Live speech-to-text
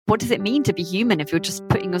what does it mean to be human if you're just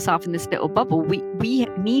putting yourself in this little bubble? We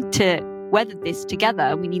need to weather this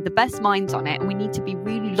together. We need the best minds on it, and we need to be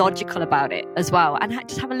really logical about it as well, and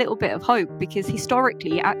just have a little bit of hope, because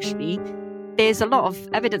historically, actually, there's a lot of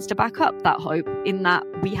evidence to back up that hope, in that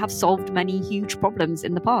we have solved many huge problems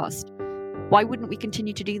in the past. Why wouldn't we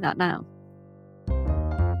continue to do that now?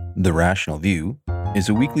 The Rational View is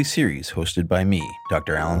a weekly series hosted by me,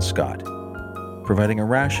 Dr. Alan Scott, providing a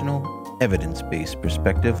rational, evidence-based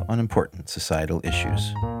perspective on important societal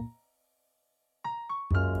issues.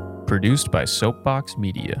 Produced by Soapbox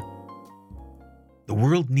Media. The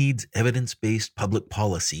world needs evidence-based public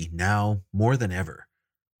policy now more than ever.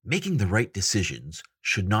 Making the right decisions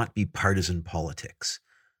should not be partisan politics.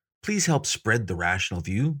 Please help spread The Rational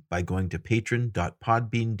View by going to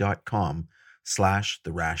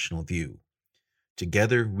patron.podbean.com/The Rational View.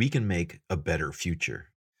 Together, we can make a better future.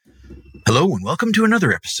 Hello, and welcome to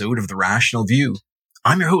another episode of The Rational View.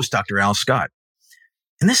 I'm your host, Dr. Al Scott.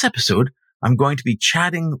 In this episode, I'm going to be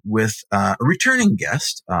chatting with a returning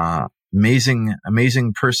guest, amazing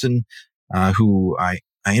person who I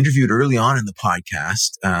interviewed early on in the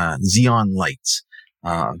podcast, Luddites,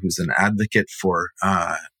 who's an advocate for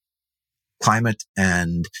climate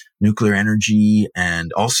and nuclear energy,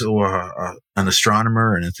 and also an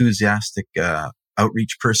astronomer, an enthusiastic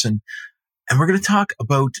outreach person. And we're going to talk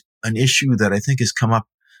about an issue that I think has come up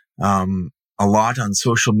a lot on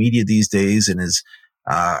social media these days, and is,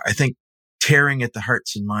 I think, tearing at the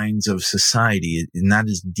hearts and minds of society, and that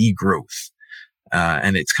is degrowth.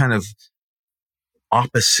 And it's kind of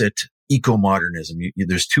opposite eco-modernism.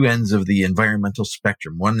 There's two ends of the environmental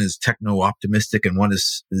spectrum. One is techno-optimistic, and one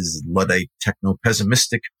is Luddite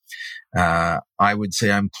techno-pessimistic. I would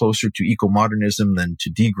say I'm closer to eco-modernism than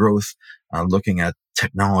to degrowth, looking at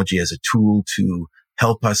technology as a tool to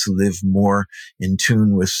help us live more in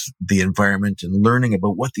tune with the environment, and learning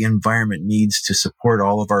about what the environment needs to support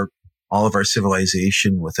all of our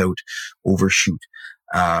civilization without overshoot.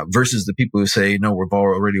 Versus the people who say, no, we've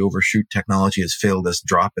already overshoot, technology has failed us,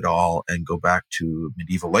 drop it all and go back to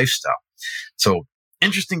medieval lifestyle. So,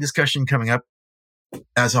 interesting discussion coming up.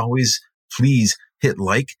 As always, please hit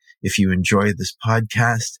like if you enjoy this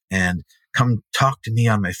podcast, and come talk to me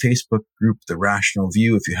on my Facebook group, The Rational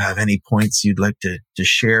View, if you have any points you'd like to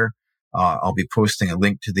share. I'll be posting a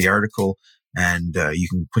link to the article, and you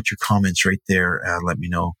can put your comments right there. Let me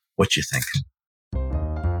know what you think.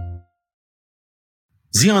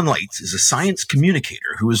 Luddites is a science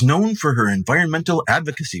communicator who is known for her environmental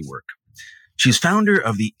advocacy work. She's founder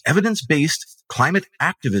of the evidence-based climate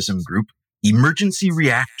activism group Emergency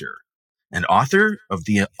Reactor, and author of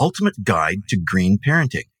The Ultimate Guide to Green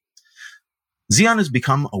Parenting. Zion has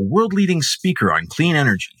become a world-leading speaker on clean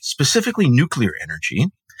energy, specifically nuclear energy,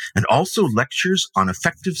 and also lectures on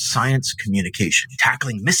effective science communication,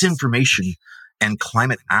 tackling misinformation and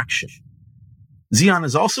climate action. Zion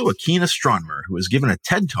is also a keen astronomer who has given a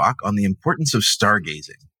TED Talk on the importance of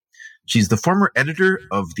stargazing. She's the former editor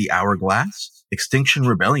of The Hourglass, Extinction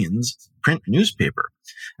Rebellion's print newspaper,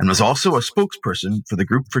 and was also a spokesperson for the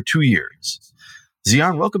group for 2 years.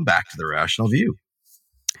 Zion, welcome back to The Rational View.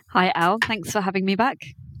 Hi, Al. Thanks for having me back.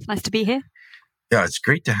 It's nice to be here. Yeah, it's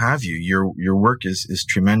great to have you. Your work is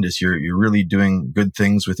tremendous. You're really doing good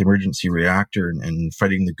things with Emergency Reactor and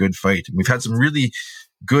fighting the good fight. We've had some really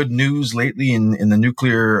good news lately in the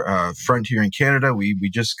nuclear front here in Canada. We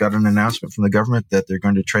just got an announcement from the government that they're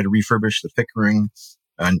going to try to refurbish the Pickering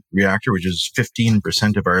reactor, which is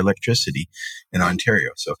 15% of our electricity in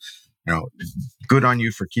Ontario. So, good on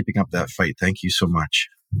you for keeping up that fight. Thank you so much.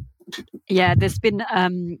 Yeah, there's been a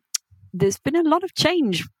lot of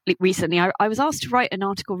change recently. I was asked to write an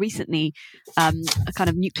article recently, a kind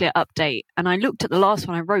of nuclear update, and I looked at the last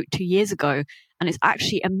one I wrote 2 years ago, and it's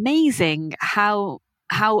actually amazing how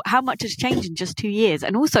much has changed in just 2 years.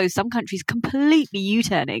 And also some countries completely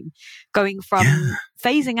U-turning, going from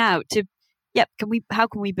phasing out to, how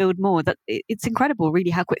can we build more? That it's incredible,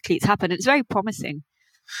 really, how quickly it's happened. It's very promising.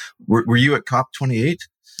 Were you at COP28?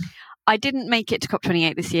 I didn't make it to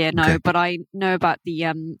COP28 this year, no, but I know about the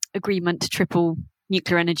agreement to triple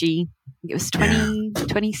nuclear energy. It was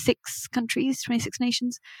 26 countries, 26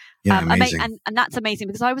 nations. Yeah, amazing. And that's amazing,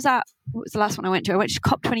 because I was at, what was the last one I went to? I went to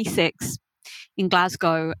COP26 in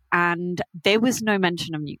Glasgow, and there was no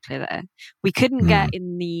mention of nuclear there. We couldn't get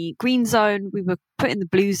in the green zone. We were put in the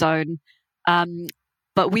blue zone.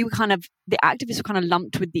 But we were the activists were kind of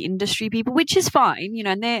lumped with the industry people, which is fine,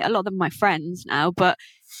 and a lot of them are my friends now, but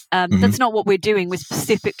that's not what we're doing. We're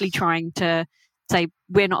specifically trying to say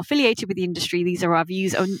we're not affiliated with the industry. These are our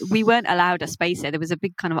views. And we weren't allowed a space there. There was a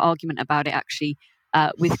big kind of argument about it, actually,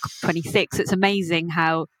 with COP26. It's amazing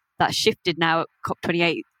how that shifted now at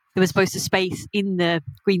COP28. there was supposed to space in the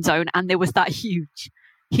green zone, and there was that huge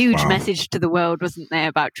message to the world, wasn't there,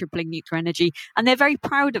 about tripling nuclear energy. And they're very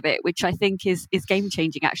proud of it, which I think is game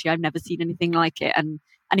changing. Actually, I've never seen anything like it. And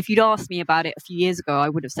if you'd asked me about it a few years ago, I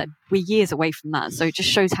would have said we're years away from that. So it just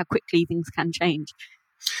shows how quickly things can change.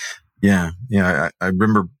 Yeah. I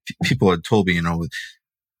remember people had told me, a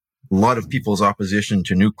lot of people's opposition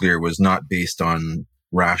to nuclear was not based on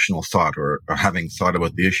rational thought or having thought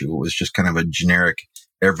about the issue. It was just kind of a generic,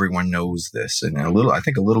 everyone knows this. And I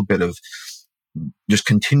think a little bit of just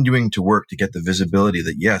continuing to work to get the visibility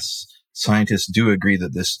that, yes, scientists do agree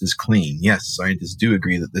that this is clean. Yes, scientists do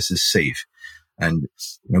agree that this is safe. And,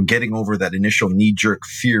 getting over that initial knee-jerk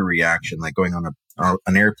fear reaction, like going on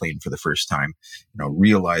an airplane for the first time,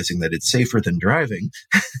 realizing that it's safer than driving.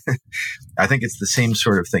 I think it's the same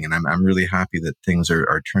sort of thing. And I'm really happy that things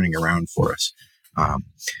are turning around for us.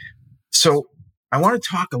 So I want to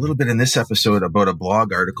talk a little bit in this episode about a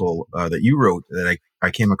blog article that you wrote that I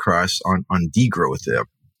came across on degrowth,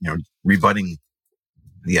 rebutting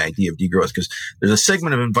the idea of degrowth, because there's a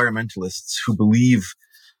segment of environmentalists who believe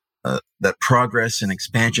that progress and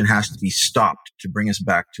expansion has to be stopped to bring us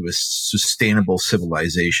back to a sustainable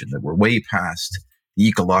civilization, that we're way past the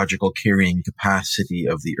ecological carrying capacity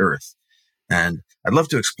of the earth. And I'd love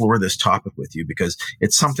to explore this topic with you because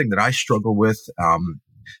it's something that I struggle with.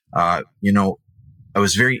 I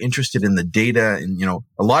was very interested in the data, and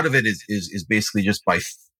a lot of it is basically just by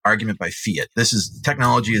argument by fiat.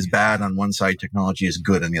 Technology is bad on one side, technology is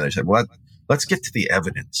good on the other side. Well, let's get to the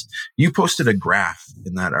evidence. You posted a graph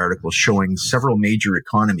in that article showing several major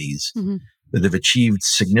economies that have achieved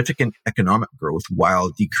significant economic growth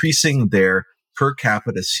while decreasing their per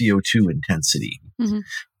capita CO2 intensity. Mm-hmm.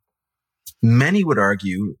 Many would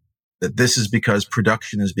argue that this is because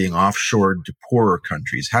production is being offshored to poorer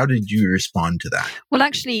countries. How did you respond to that? Well,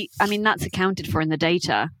 actually, that's accounted for in the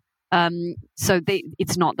data.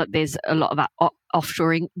 It's not that there's a lot of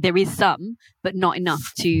offshoring. There is some, but not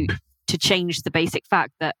enough to change the basic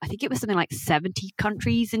fact that I think it was something like 70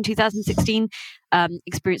 countries in 2016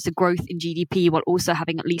 experienced a growth in GDP while also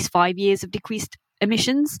having at least 5 years of decreased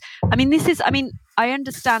emissions. I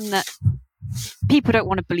understand that people don't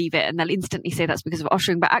want to believe it and they'll instantly say that's because of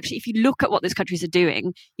offshoring. But actually, if you look at what those countries are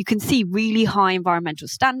doing, you can see really high environmental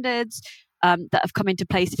standards that have come into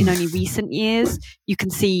place in only recent years. You can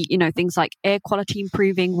see, things like air quality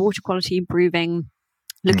improving, water quality improving,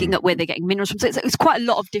 looking at where they're getting minerals from. So it's quite a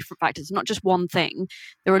lot of different factors, not just one thing.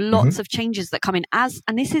 There are lots of changes that come in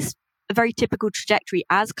and this is a very typical trajectory.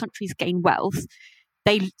 As countries gain wealth,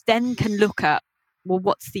 they then can look at, well,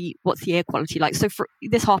 what's the air quality like? So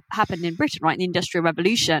this happened in Britain, right? In the Industrial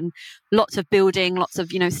Revolution, lots of building, lots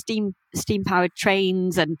of steam powered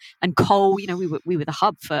trains and coal. We were the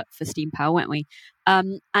hub for steam power, weren't we?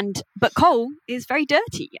 But coal is very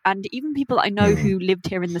dirty, and even people I know who lived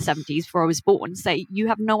here in the 70s, before I was born, say you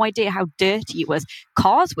have no idea how dirty it was.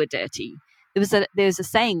 Cars were dirty. There's a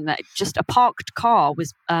saying that just a parked car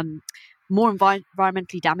was more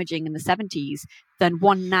environmentally damaging in the 70s than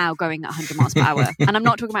one now going at 100 miles per hour. And I'm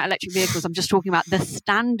not talking about electric vehicles. I'm just talking about the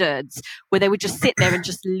standards where they would just sit there and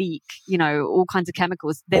just leak, all kinds of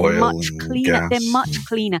chemicals. They're much cleaner. They're much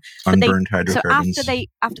cleaner. Unburned hydrocarbons. So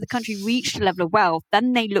after the country reached a level of wealth,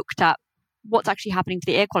 then they looked at what's actually happening to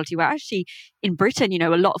the air quality. Where actually in Britain, a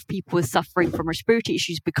lot of people were suffering from respiratory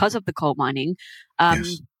issues because of the coal mining.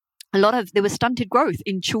 Yes. There was stunted growth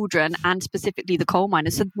in children and specifically the coal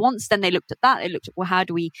miners. So once then they looked at that, they looked at, well, how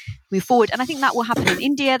do we move forward? And I think that will happen in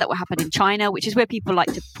India, that will happen in China, which is where people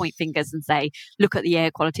like to point fingers and say, look at the air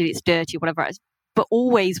quality, it's dirty, whatever it is. But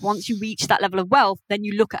always, once you reach that level of wealth, then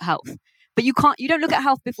you look at health. But you don't look at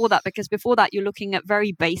health before that, because before that, you're looking at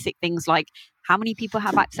very basic things like how many people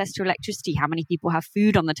have access to electricity, how many people have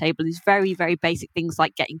food on the table. These very, very basic things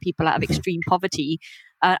like getting people out of extreme poverty.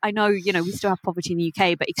 I know, we still have poverty in the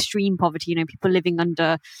UK, but extreme poverty, people living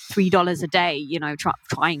under $3 a day,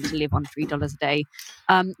 trying to live on $3 a day.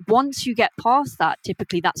 Once you get past that,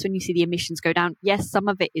 typically that's when you see the emissions go down. Yes, some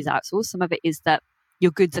of it is outsourced. Some of it is that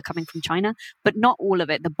your goods are coming from China, but not all of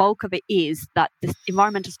it. The bulk of it is that the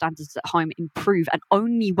environmental standards at home improve, and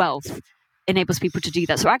only wealth enables people to do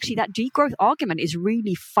that. So actually that degrowth argument is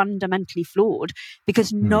really fundamentally flawed,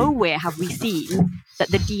 because nowhere have we seen that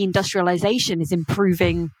the deindustrialization is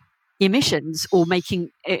improving emissions or making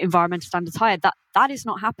environmental standards higher. That is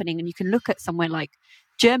not happening. And you can look at somewhere like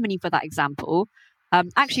Germany for that example.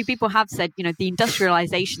 Actually, people have said, the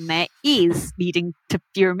industrialization there is leading to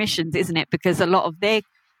fewer emissions, isn't it? Because a lot of their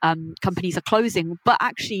companies are closing, but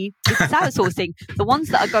actually it's outsourcing. The ones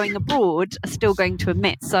that are going abroad are still going to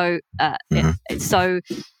emit. So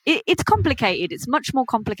it's complicated. It's much more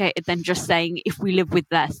complicated than just saying if we live with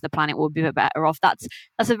less, the planet will be better off. That's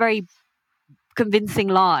a very convincing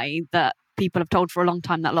lie that people have told for a long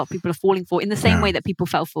time, that a lot of people are falling for, in the same way that people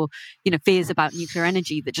fell for, fears about nuclear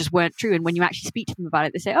energy that just weren't true. And when you actually speak to them about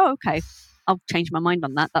it, they say, oh, okay, I'll change my mind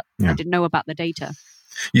on that. I didn't know about the data.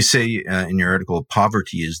 You say in your article,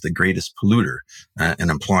 poverty is the greatest polluter, and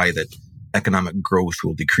imply that economic growth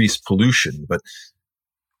will decrease pollution. But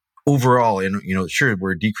overall, sure,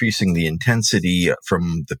 we're decreasing the intensity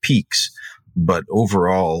from the peaks, but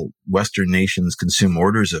overall, Western nations consume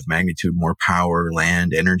orders of magnitude more power,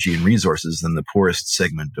 land, energy, and resources than the poorest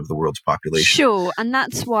segment of the world's population. Sure, and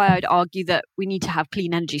that's why I'd argue that we need to have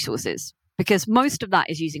clean energy sources, because most of that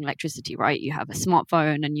is using electricity, right? You have a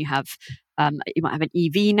smartphone, and you have you might have an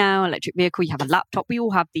EV now, electric vehicle, you have a laptop. We all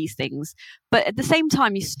have these things. But at the same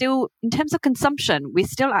time, you still, in terms of consumption, we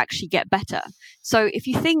still actually get better. So if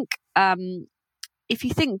you think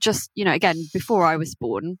just, again, before I was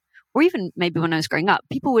born, or even maybe when I was growing up,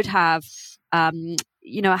 people would have, what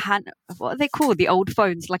are they called? The old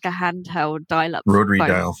phones, like a handheld dial-up rotary phone,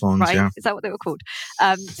 dial phones, right? yeah. Is that what they were called?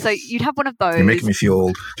 So you'd have one of those. You're making me feel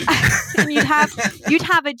old. And you'd have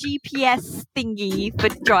a GPS thingy for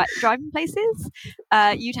driving places.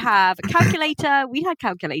 You'd have a calculator. We had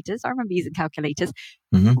calculators. I remember using calculators.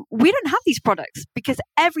 Mm-hmm. We don't have these products because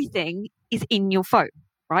everything is in your phone,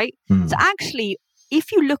 right? Mm. So actually,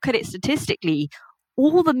 if you look at it statistically,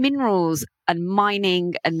 all the minerals and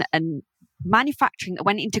mining and manufacturing that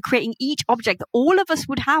went into creating each object that all of us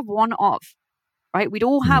would have one of, right? We'd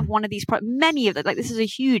all have one of these products, many of them, like this is a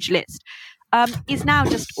huge list, is now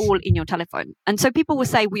just all in your telephone. And so people will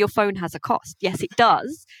say, well, your phone has a cost. Yes, it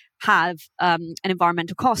does have an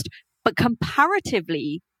environmental cost, but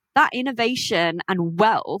comparatively, that innovation and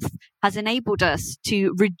wealth has enabled us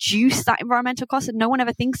to reduce that environmental cost, and no one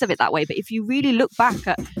ever thinks of it that way. But if you really look back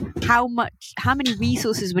at how many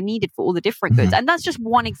resources were needed for all the different goods, and that's just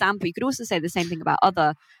one example. You could also say the same thing about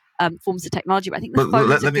other forms of technology, but I think the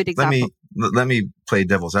phone is a good example. Let me play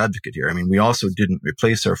devil's advocate here. I mean, we also didn't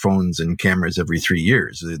replace our phones and cameras every 3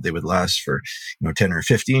 years. They would last for 10 or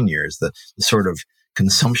 15 years. The sort of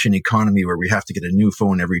consumption economy where we have to get a new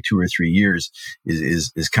phone every 2 or 3 years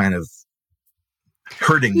is kind of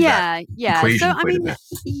hurting that equation so, quite a bit.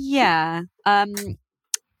 Yeah. I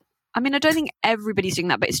don't think everybody's doing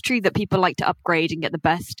that, but it's true that people like to upgrade and get the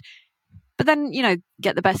best, but then,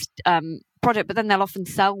 get the best product, but then they'll often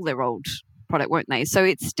sell their old product, won't they? So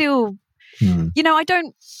it's still, I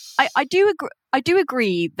do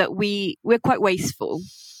agree that we're quite wasteful.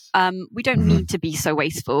 We don't need to be so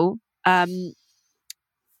wasteful.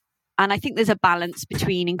 And I think there's a balance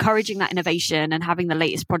between encouraging that innovation and having the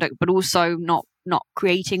latest product, but also not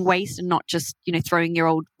creating waste and not just, throwing your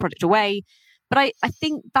old product away. But I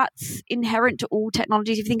think that's inherent to all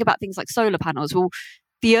technologies. If you think about things like solar panels, well,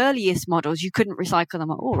 the earliest models, you couldn't recycle them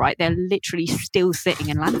at all, right? They're literally still sitting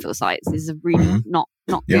in landfill sites. This is really not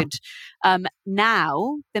good.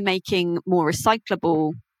 Now they're making more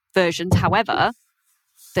recyclable versions. However,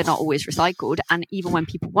 they're not always recycled. And even when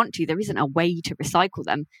people want to, there isn't a way to recycle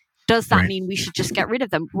them. Does that mean we should just get rid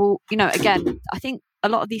of them? Well, again, I think a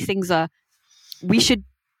lot of these things are, we should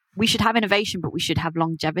have innovation, but we should have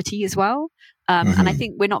longevity as well. And I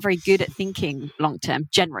think we're not very good at thinking long term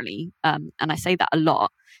generally. And I say that a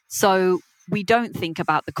lot. So we don't think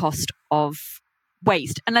about the cost of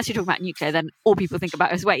waste, unless you're talking about nuclear, then all people think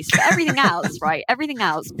about is waste. But everything else, right? Everything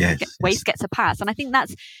else, waste gets a pass. And I think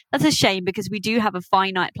that's a shame, because we do have a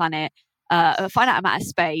finite planet, a finite amount of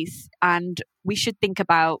space, and we should think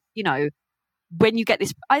about, when you get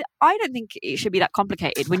this, I don't think it should be that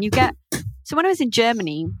complicated. When I was in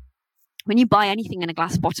Germany, when you buy anything in a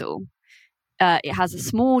glass bottle, it has a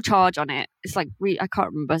small charge on it. It's like, I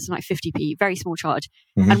can't remember, it's like 50p, very small charge.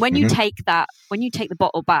 And when you take the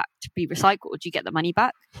bottle back to be recycled, you get the money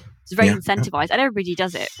back. It's very incentivized, and everybody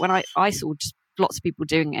does it. When I saw just lots of people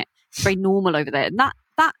doing it, it's very normal over there. And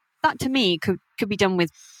that to me could be done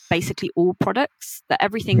with basically all products, that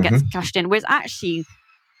everything gets cashed in. Whereas actually,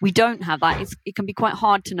 we don't have that. It can be quite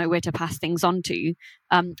hard to know where to pass things on to.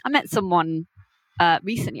 I met someone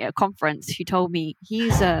recently at a conference who told me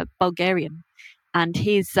he's a Bulgarian, and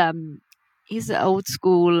he's an old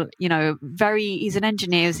school, he's an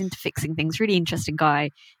engineer who's into fixing things, really interesting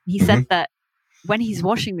guy. He said that when his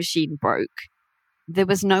washing machine broke, there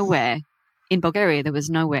was nowhere in Bulgaria, there was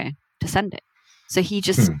nowhere to send it. So he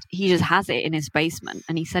just has it in his basement,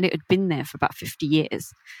 and he said it had been there for about 50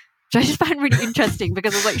 years. which I just found really interesting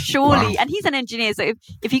because I was like, surely, and he's an engineer, so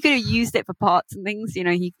if he could have used it for parts and things,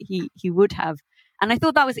 he would have. And I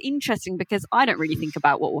thought that was interesting because I don't really think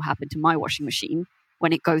about what will happen to my washing machine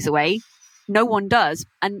when it goes away. No one does.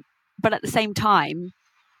 But at the same time,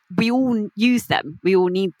 we all use them. We all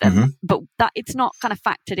need them. But that it's not kind of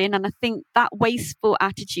factored in. And I think that wasteful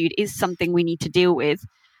attitude is something we need to deal with.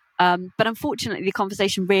 But unfortunately, the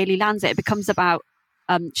conversation rarely lands it. It becomes about,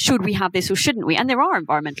 should we have this or shouldn't we? And there are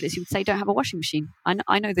environmentalists who would say, don't have a washing machine.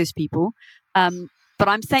 I know those people. But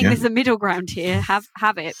I'm saying there's a middle ground here. Have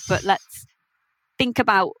it, but let's think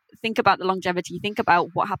about the longevity. Think about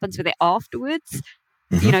what happens with it afterwards.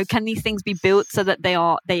 Can these things be built so that they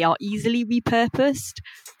are easily repurposed,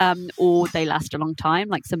 or they last a long time?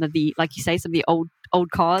 Like some of the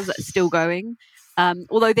old cars that are still going.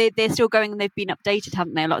 Although they're still going and they've been updated,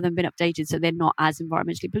 haven't they? A lot of them have been updated, so they're not as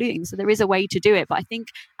environmentally polluting. So there is a way to do it. But I think,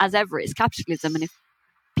 as ever, it's capitalism, and if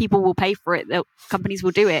people will pay for it, companies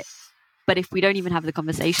will do it. But if we don't even have the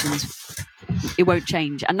conversations, it won't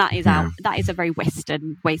change. And that is a very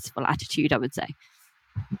Western, wasteful attitude, I would say.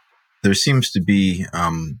 There seems to be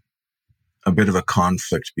a bit of a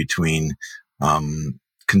conflict between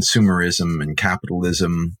consumerism and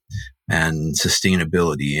capitalism and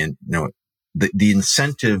sustainability. And, the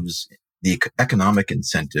incentives, the economic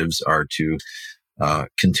incentives are to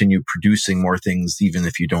continue producing more things even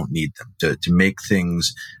if you don't need them, to make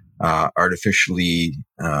things artificially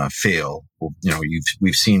fail.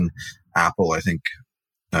 We've seen Apple, I think,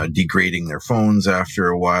 degrading their phones after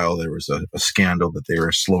a while. There was a scandal that they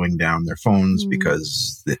were slowing down their phones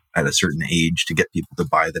because at a certain age to get people to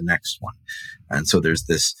buy the next one. And so there's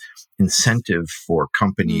this incentive for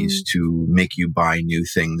companies to make you buy new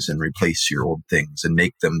things and replace your old things and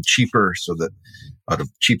make them cheaper, so that out of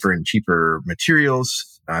cheaper and cheaper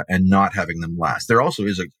materials and not having them last. There also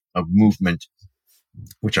is a movement,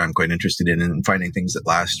 which I'm quite interested in finding things that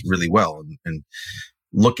last really well and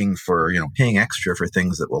looking for, paying extra for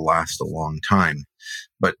things that will last a long time.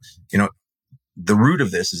 But, the root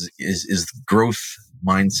of this is growth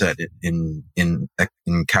mindset in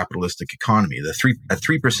capitalistic economy. At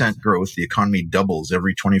 3% growth, the economy doubles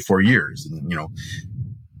every 24 years. And,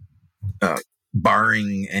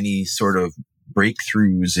 barring any sort of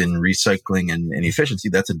breakthroughs in recycling and efficiency,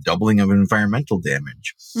 that's a doubling of environmental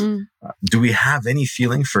damage. Do we have any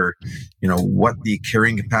feeling for, what the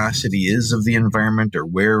carrying capacity is of the environment, or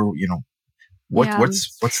where,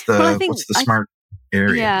 what's the smart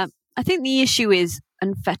area? Yeah, I think the issue is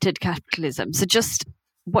unfettered capitalism. So just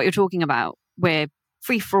what you're talking about, where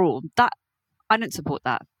free for all, that I don't support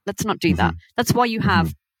that. Let's not do that. That's why you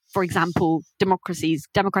have, for example,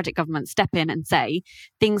 democratic governments step in and say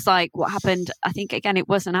things like what happened. I think, again, it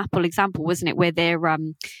was an Apple example, wasn't it? Where their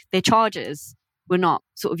chargers were not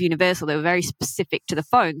sort of universal. They were very specific to the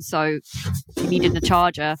phone. So you needed a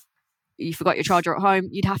charger. You forgot your charger at home.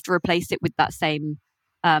 You'd have to replace it with that same,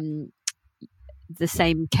 the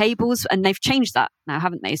same cables. And they've changed that now,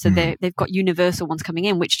 haven't they? So they've got universal ones coming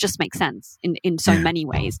in, which just makes sense in so many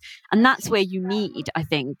ways. And that's where you need, I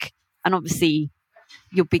think, and obviously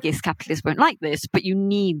your biggest capitalists won't like this, but you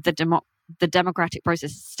need the democratic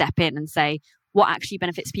process to step in and say what actually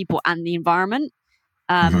benefits people and the environment.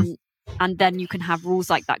 And then you can have rules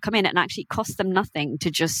like that come in, and actually cost them nothing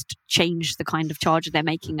to just change the kind of charger they're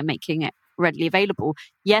making and making it readily available.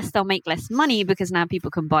 Yes, they'll make less money because now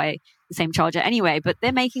people can buy the same charger anyway, but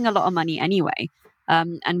they're making a lot of money anyway.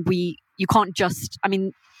 And you can't just,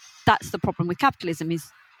 that's the problem with capitalism is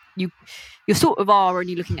you sort of are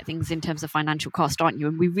only looking at things in terms of financial cost, aren't you?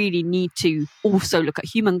 And we really need to also look at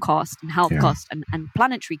human cost and health cost and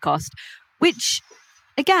planetary cost, which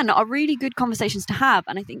again are really good conversations to have.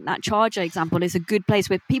 And I think that charger example is a good place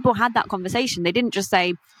where people had that conversation. They didn't just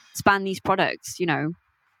say span these products,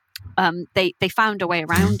 they found a way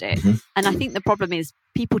around it. And I think the problem is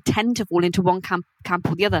people tend to fall into one camp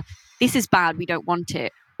or the other. This is bad, we don't want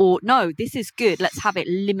it. Or no, this is good, let's have it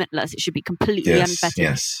limitless. It should be completely unfettered.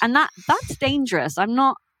 Yes. And that's dangerous. I'd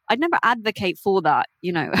never advocate for that,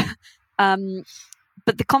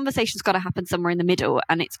 but the conversation's got to happen somewhere in the middle,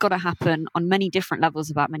 and it's got to happen on many different levels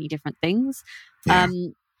about many different things.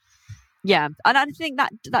 And I think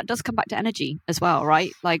that does come back to energy as well,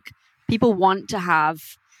 right? Like people want to have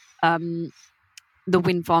the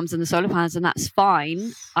wind farms and the solar panels, and that's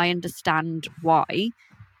fine. I understand why,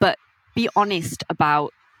 but be honest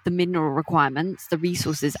about the mineral requirements, the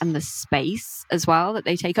resources, and the space as well that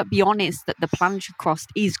they take up. Be honest that the planetary cost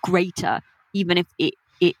is greater, even if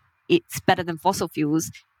it's better than fossil fuels.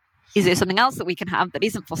 Is there something else that we can have that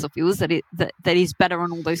isn't fossil fuels that is better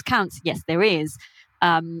on all those counts? Yes, there is.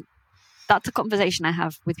 That's a conversation I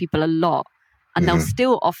have with people a lot. And they'll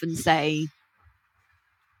still often say,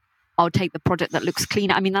 I'll take the product that looks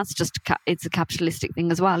cleaner. I mean, that's just, it's a capitalistic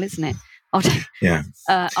thing as well, isn't it?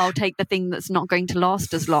 I'll take the thing that's not going to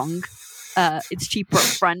last as long. It's cheaper up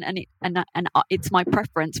front and it's my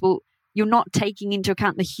preference. Well, you're not taking into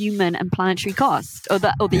account the human and planetary cost, or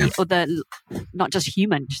the not just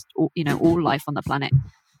human, just all life on the planet.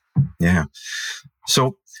 Yeah.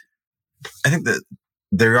 So I think that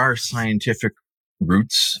there are scientific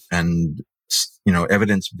roots and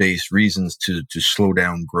evidence-based reasons to slow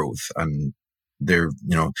down growth, and the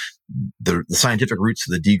scientific roots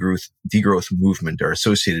of the degrowth movement are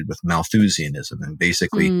associated with Malthusianism, and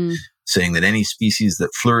basically saying that any species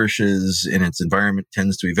that flourishes in its environment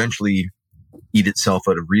tends to eventually eat itself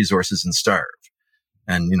out of resources and starve.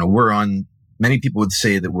 And many people would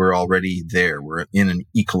say that we're already there. We're in an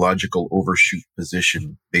ecological overshoot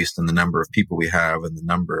position based on the number of people we have and the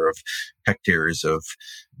number of hectares of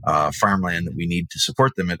farmland that we need to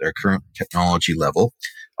support them at our current technology level.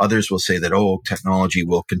 Others will say that, technology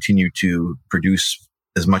will continue to produce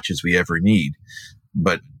as much as we ever need.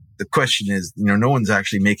 But the question is, no one's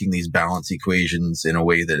actually making these balance equations in a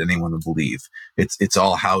way that anyone would believe. It's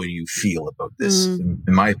all how you feel about this, in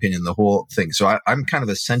my opinion, the whole thing. So I'm kind of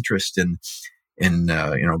a centrist in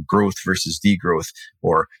growth versus degrowth,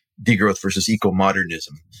 or degrowth versus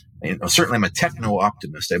eco-modernism. Certainly I'm a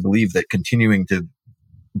techno-optimist. I believe that continuing to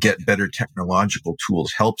get better technological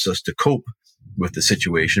tools helps us to cope with the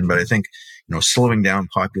situation. But I think, slowing down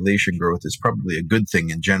population growth is probably a good thing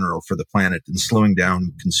in general for the planet, and slowing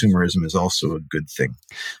down consumerism is also a good thing.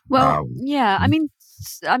 Well, I mean,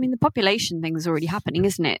 the population thing is already happening,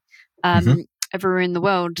 isn't it? Everywhere in the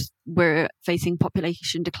world, we're facing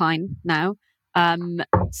population decline now.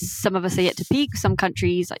 Some of us are yet to peak. Some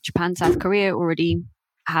countries like Japan, South Korea already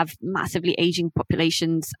have massively aging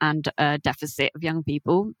populations and a deficit of young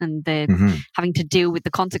people, and they're having to deal with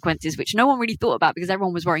the consequences, which no one really thought about because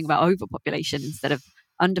everyone was worrying about overpopulation instead of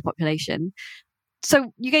underpopulation.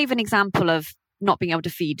 So you gave an example of not being able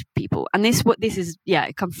to feed people, and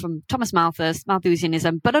it comes from Thomas Malthus,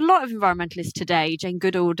 Malthusianism, but a lot of environmentalists today, Jane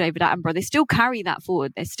Goodall, David Attenborough, they still carry that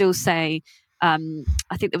forward. They still say, I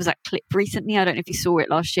think there was that clip recently, I don't know if you saw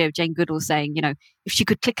it last year, of Jane Goodall saying, if she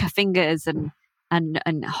could click her fingers and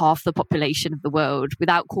half the population of the world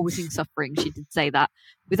without causing suffering, she did say that,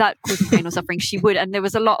 without causing pain or suffering, she would. And there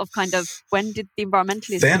was a lot of kind of, when did the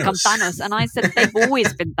environmentalists become Thanos? And I said, they've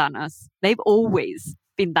always been Thanos. They've always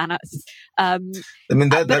been Thanos.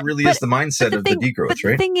 That really is the mindset of the degrowth,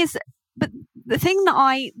 right?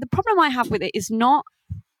 The problem I have with it is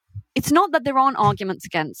it's not that there aren't arguments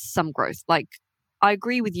against some growth. Like, I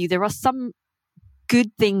agree with you. There are some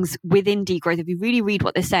good things within degrowth. If you really read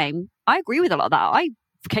what they're saying, I agree with a lot of that. I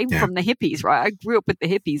came from the hippies, right? I grew up with the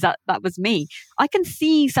hippies. That was me. I can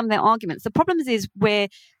see some of their arguments. The problem is where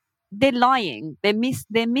they're lying. They're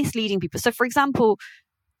misleading people. So, for example,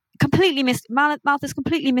 Malthus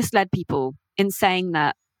completely misled people in saying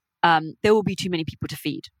that there will be too many people to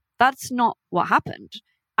feed. That's not what happened.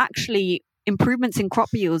 Actually, improvements in crop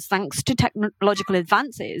yields, thanks to technological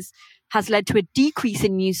advances, has led to a decrease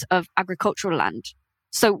in use of agricultural land.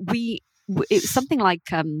 So it's something like,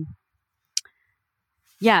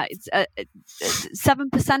 it's a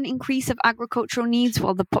 7% increase of agricultural needs,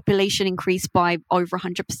 while the population increased by over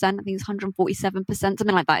 100%. I think it's 147%, something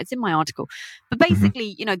like that. It's in my article. But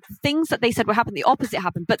basically, the things that they said would happen, the opposite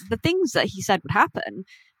happened. But the things that he said would happen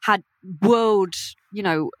had world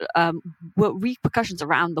repercussions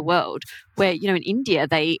around the world, where, in India,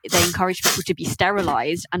 they encouraged people to be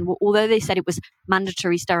sterilized. And although they said it was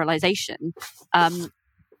mandatory sterilization,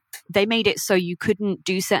 they made it so you couldn't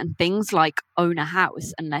do certain things like own a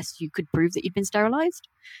house unless you could prove that you'd been sterilized.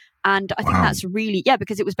 And I think that's really,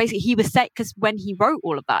 because it was basically, he was saying, because when he wrote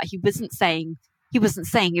all of that, he wasn't saying it was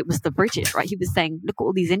the British, right? He was saying, look at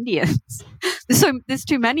all these Indians. There's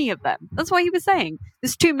too many of them. That's what he was saying.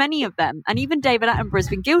 There's too many of them. And even David Attenborough has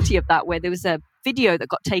been guilty of that, where there was a video that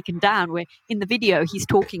got taken down where in the video he's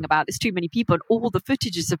talking about there's too many people and all the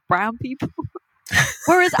footage is of brown people.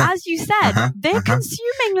 Whereas, as you said, they're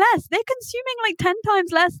consuming less. They're consuming like 10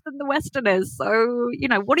 times less than the Westerners. So,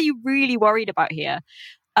 what are you really worried about here?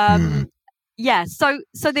 So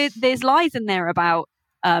there's lies in there about,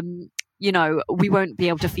 we won't be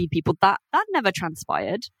able to feed people. That never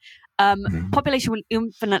transpired. Population will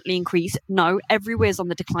infinitely increase. No, everywhere's on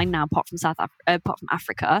the decline now, apart from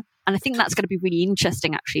Africa. And I think that's going to be really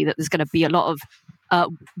interesting, actually, that there's going to be a lot of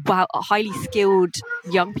highly skilled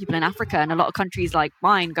young people in Africa and a lot of countries like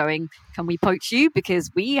mine going, can we poach you? Because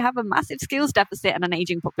we have a massive skills deficit and an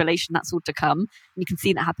aging population. That's all to come. And you can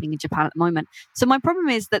see that happening in Japan at the moment. So my problem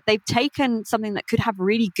is that they've taken something that could have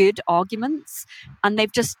really good arguments, and they've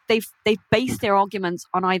based their arguments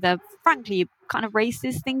on either, frankly, kind of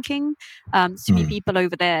racist thinking. So many people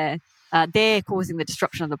over there, they're causing the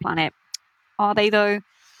destruction of the planet. Are they though?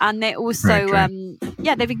 And they're also,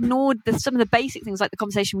 they've ignored some of the basic things, like the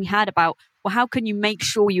conversation we had about, well, how can you make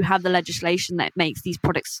sure you have the legislation that makes these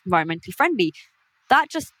products environmentally friendly? That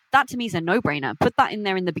to me is a no-brainer. Put that in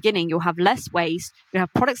there in the beginning. You'll have less waste. You'll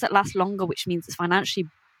have products that last longer, which means it's financially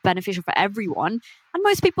beneficial for everyone. And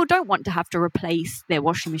most people don't want to have to replace their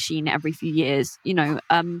washing machine every few years. There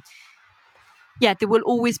will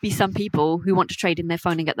always be some people who want to trade in their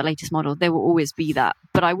phone and get the latest model. There will always be that.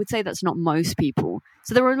 But I would say that's not most people.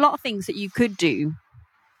 So there are a lot of things that you could do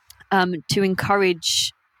to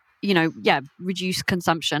encourage, reduce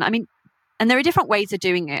consumption. I mean, and there are different ways of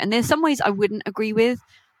doing it. And there's some ways I wouldn't agree with.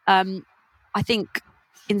 I think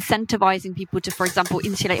incentivizing people to, for example,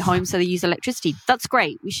 insulate homes so they use electricity, that's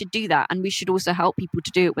great. We should do that. And we should also help people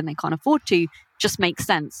to do it when they can't afford to. Just makes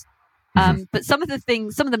sense. But some of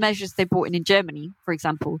the measures they brought in Germany, for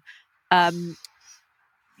example, I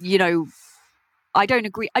don't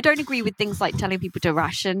agree. I don't agree with things like telling people to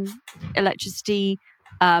ration electricity.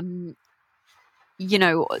 The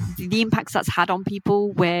impacts that's had on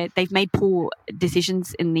people where they've made poor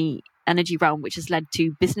decisions in the energy realm, which has led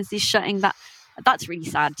to businesses shutting. That's really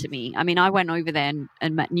sad to me. I mean, I went over there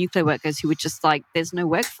and met nuclear workers who were just like, "There's no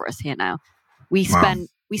work for us here now." We spent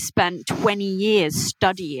 20 years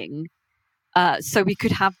studying. So we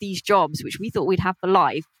could have these jobs, which we thought we'd have for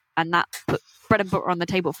life, and that put bread and butter on the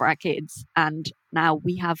table for our kids. And now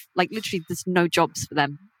we have, literally, there's no jobs for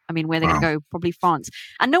them. I mean, where are they going to go? Probably France.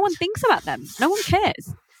 And no one thinks about them. No one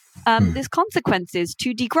cares. There's consequences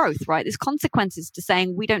to degrowth, right? There's consequences to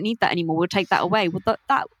saying we don't need that anymore. We'll take that away. Well,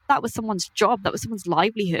 that was someone's job. That was someone's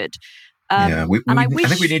livelihood. I think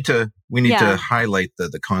we need to highlight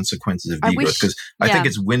the consequences of degrowth, because I think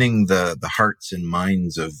it's winning the hearts and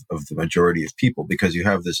minds of the majority of people, because you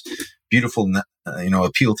have this beautiful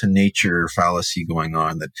appeal to nature fallacy going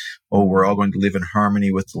on that, we're all going to live in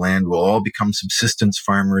harmony with the land, we'll all become subsistence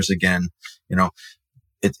farmers again.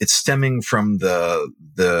 It's stemming from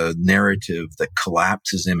the narrative that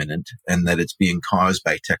collapse is imminent and that it's being caused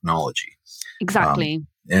by technology. Exactly.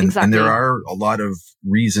 And there are a lot of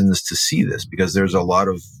reasons to see this, because there's a lot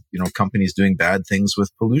of, companies doing bad things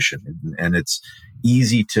with pollution, and it's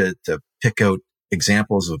easy to pick out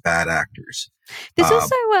examples of bad actors. There's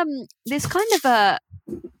also this kind of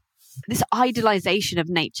this idolization of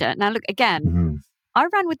nature. Now, look, again, I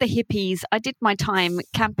ran with the hippies. I did my time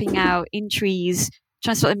camping out in trees,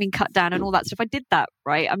 trying to stop them being cut down and all that stuff. I did that,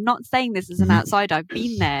 right? I'm not saying this as an outsider. I've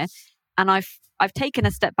been there, and I've taken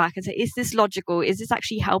a step back and said, is this logical? Is this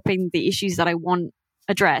actually helping the issues that I want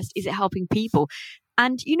addressed? Is it helping people?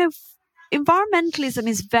 And, environmentalism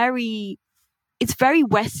is very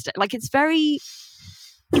Western.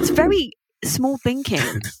 It's very small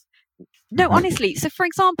thinking. No, honestly. So, for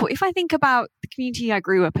example, if I think about the community I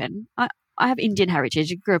grew up in, I have Indian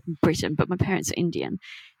heritage. I grew up in Britain, but my parents are Indian.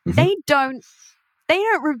 They don't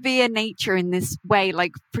revere nature in this way,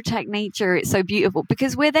 protect nature, it's so beautiful,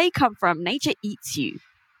 because where they come from, nature eats you,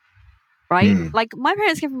 right? My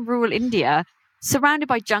parents came from rural India, surrounded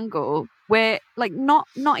by jungle, where, not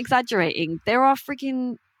exaggerating, there are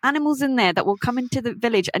freaking animals in there that will come into the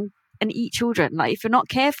village and eat children. If you're not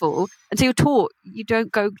careful, and so you're taught, you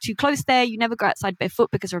don't go too close there, you never go outside barefoot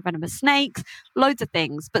because there are venomous snakes, loads of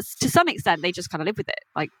things. But to some extent, they just kind of live with it.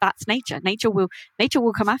 That's nature. Nature will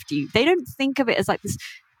come after you. They don't think of it as this,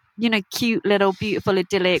 cute little beautiful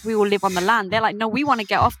idyllic, we will live on the land. They're like, no, we want to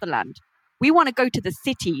get off the land. We want to go to the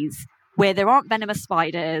cities where there aren't venomous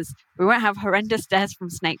spiders. We won't have horrendous deaths from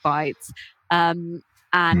snake bites. And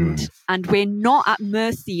we're not at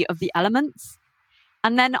mercy of the elements.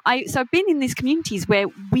 And then I've been in these communities where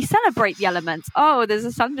we celebrate the elements. Oh, there's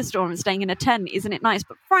a thunderstorm, staying in a tent. Isn't it nice?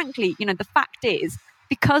 But frankly, the fact is,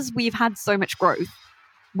 because we've had so much growth,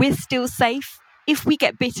 we're still safe. If we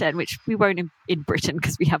get bitten, which we won't in Britain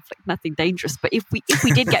because we have nothing dangerous, but if we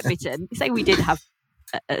did get bitten, say we did have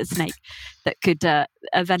a snake that could, a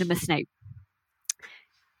venomous snake,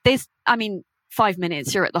 5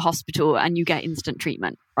 minutes, you're at the hospital and you get instant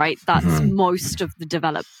treatment, right? That's most of the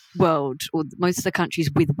developed world, or most of the countries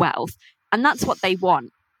with wealth. And that's what they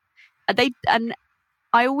want. And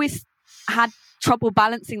I always had trouble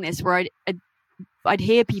balancing this, where I'd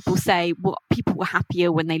hear people say, well, people were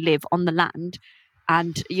happier when they live on the land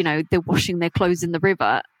and, they're washing their clothes in the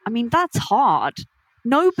river. I mean, that's hard.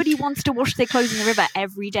 nobody wants to wash their clothes in the river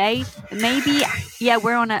every day. Maybe, yeah,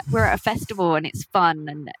 we're at a festival and it's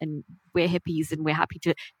fun and we're hippies and we're happy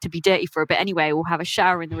to be dirty for a bit anyway, or have a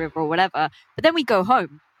shower in the river or whatever. But then we go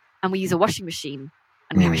home and we use a washing machine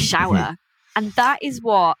and we have a shower. And that is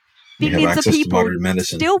what billions of people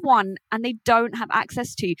still want and they don't have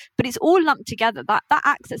access to. But it's all lumped together. That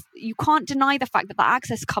access, you can't deny the fact that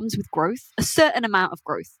access comes with growth, a certain amount of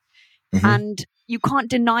growth. And you can't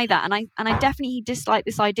deny that. And I definitely dislike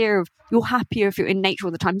this idea of you're happier if you're in nature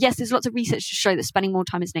all the time. Yes, there's lots of research to show that spending more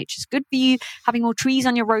time in nature is good for you. Having more trees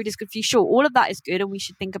on your road is good for you. Sure, all of that is good. And we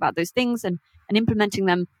should think about those things and implementing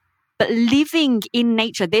them. But living in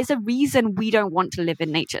nature, there's a reason we don't want to live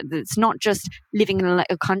in nature. It's not just living in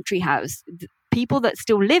a country house. The people that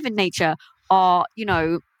still live in nature are,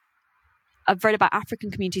 I've read about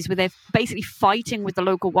African communities where they're basically fighting with the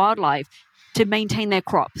local wildlife to maintain their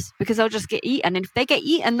crops because they'll just get eaten. And if they get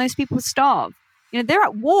eaten, those people starve. They're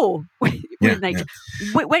at war with nature.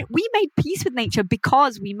 Yeah. We made peace with nature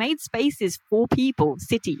because we made spaces for people,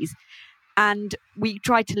 cities, and we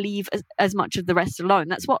tried to leave as much of the rest alone.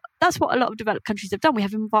 That's what a lot of developed countries have done. We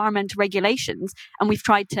have environmental regulations, and we've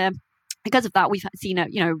tried to, because of that, we've seen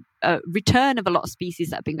a return of a lot of species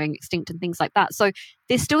that have been going extinct and things like that. So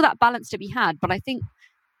there's still that balance to be had. But I think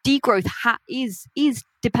degrowth is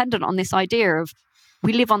dependent on this idea of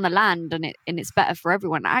we live on the land and it's better for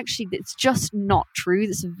everyone. Actually, it's just not true.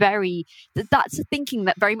 That's a thinking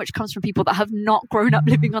that very much comes from people that have not grown up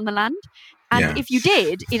living on the land. And if you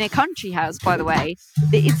did in a country house, by the way,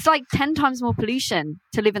 it's like 10 times more pollution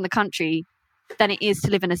to live in the country than it is to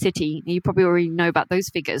live in a city. You probably already know about those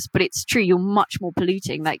figures, but it's true. You're much more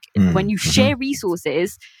polluting. Like when you share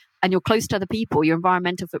resources and you're close to other people, your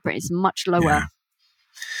environmental footprint is much lower.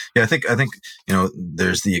 Yeah, I think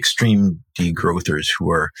there's the extreme degrowthers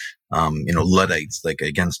who are Luddites, like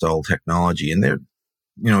against all technology, and they're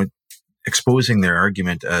exposing their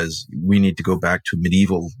argument as we need to go back to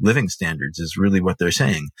medieval living standards is really what they're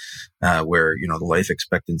saying, where the life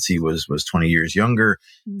expectancy was 20 years younger,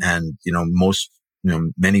 and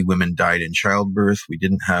many women died in childbirth. We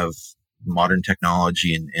didn't have modern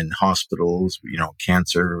technology in hospitals.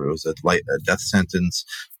 Cancer was a death sentence.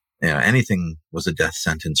 Anything was a death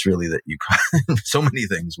sentence, really, that you so many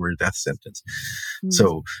things were a death sentence.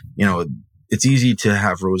 So, it's easy to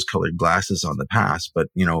have rose-colored glasses on the past, but,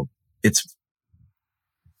 it's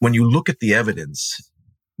when you look at the evidence,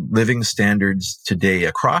 living standards today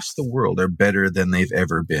across the world are better than they've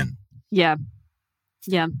ever been. Yeah.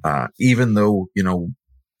 Yeah. Even though,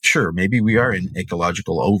 sure, maybe we are in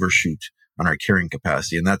ecological overshoot on our carrying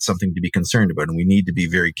capacity, and that's something to be concerned about. And we need to be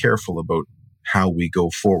very careful about how we go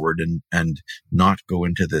forward and not go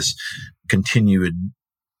into this continued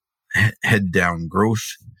head down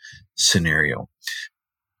growth scenario.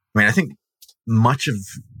 I think much of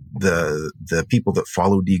the people that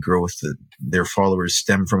follow degrowth, their followers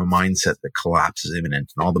stem from a mindset that collapse is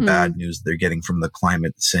imminent, and all the bad news they're getting from the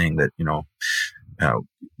climate saying that,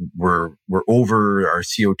 we're over our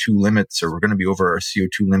CO2 limits, or we're going to be over our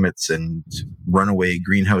CO2 limits, and runaway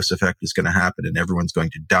greenhouse effect is going to happen and everyone's going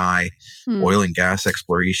to die. Oil and gas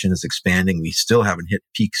exploration is expanding. We still haven't hit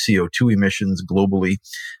peak CO2 emissions globally,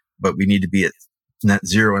 but we need to be at net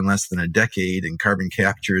zero in less than a decade, and carbon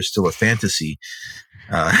capture is still a fantasy.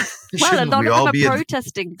 Well, a lot of them are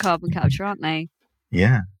protesting carbon capture, aren't they?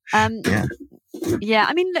 Yeah. Yeah.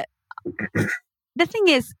 I mean, the thing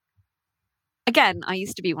is, again, I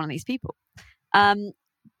used to be one of these people.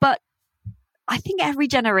 But I think every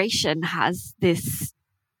generation has this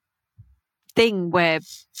thing where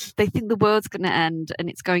they think the world's going to end and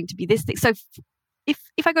it's going to be this thing. So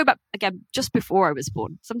if I go back again, just before I was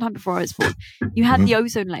born, sometime before I was born, you had the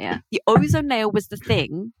ozone layer. The ozone layer was the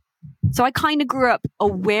thing. So I kind of grew up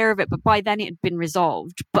aware of it, but by then it had been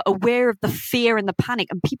resolved, but aware of the fear and the panic.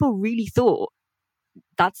 And people really thought,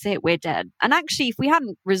 that's it, we're dead. And actually, if we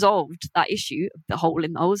hadn't resolved that issue of the hole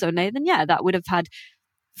in the ozone layer, then yeah, that would have had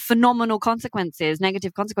phenomenal consequences,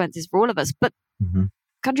 negative consequences for all of us. But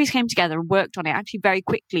countries came together and worked on it actually very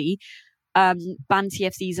quickly, banned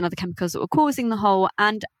CFCs and other chemicals that were causing the hole,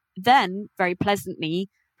 and then very pleasantly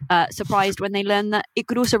surprised when they learned that it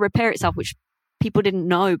could also repair itself, which people didn't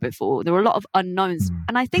know before. There were a lot of unknowns.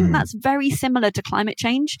 And I think that's very similar to climate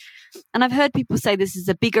change. And I've heard people say this is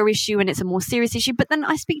a bigger issue and it's a more serious issue. But then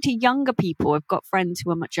I speak to younger people. I've got friends who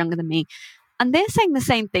are much younger than me, and they're saying the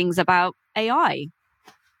same things about AI.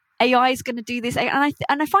 AI is going to do this. And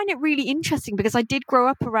I find it really interesting because I did grow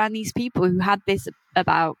up around these people who had this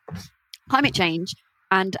about climate change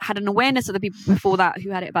and had an awareness of the people before that who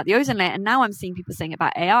had it about the ozone layer. And now I'm seeing people saying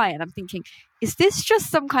about AI. And I'm thinking, is this just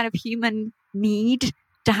some kind of human need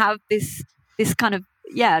to have this kind of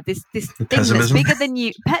this thing pessimism. that's bigger than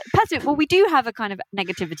you. Pessimism. Well, we do have a kind of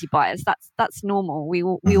negativity bias. That's normal. We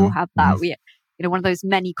all have that. We, one of those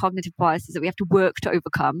many cognitive biases that we have to work to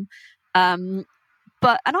overcome.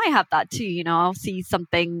 But I have that too. I'll see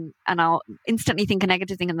something and I'll instantly think a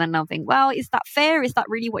negative thing, and then I'll think, well, is that fair? Is that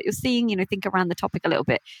really what you're seeing? Think around the topic a little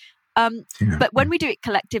bit. But when we do it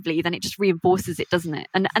collectively, then it just reinforces it, doesn't it?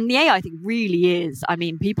 And the AI thing really is. I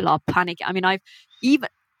mean, people are panicking. I mean, I've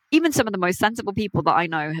even some of the most sensible people that I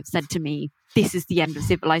know have said to me, "This is the end of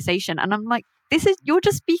civilization," and I'm like, you're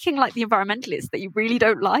just speaking like the environmentalists that you really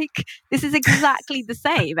don't like. This is exactly the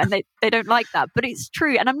same, and they don't like that, but it's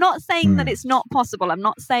true. And I'm not saying that it's not possible. I'm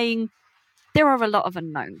not saying there are a lot of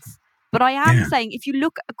unknowns, but I am saying if you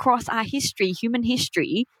look across our history, human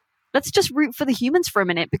history, let's just root for the humans for a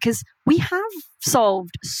minute, because we have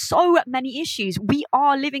solved so many issues. We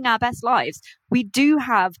are living our best lives. We do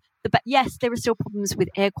have yes, there are still problems with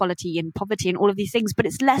air quality and poverty and all of these things, but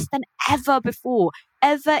it's less than ever before,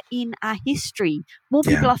 ever in our history. More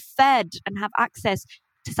people are fed and have access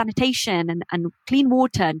to sanitation and clean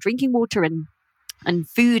water and drinking water and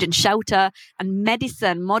food and shelter and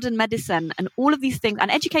medicine, modern medicine, and all of these things,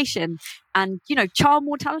 and education. And, child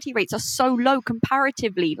mortality rates are so low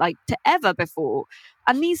comparatively, like to ever before.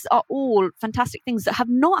 And these are all fantastic things that have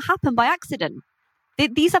not happened by accident.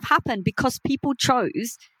 These have happened because people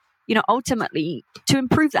chose, ultimately to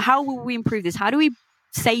improve that. How will we improve this? How do we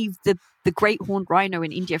save the great horned rhino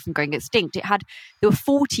in India from going extinct? There were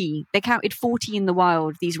 40, they counted 40 in the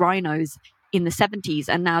wild, these rhinos in the 70s,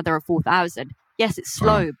 and now there are 4,000. Yes, it's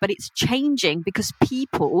slow, but it's changing because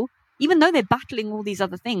people, even though they're battling all these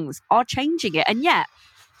other things, are changing it. And yet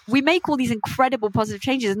we make all these incredible positive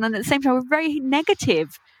changes, and then at the same time we're very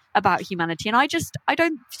negative about humanity. And I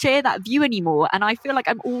don't share that view anymore. And I feel like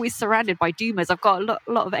I'm always surrounded by doomers. I've got a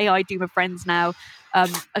lot of AI doomer friends now.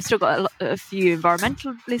 I've still got a few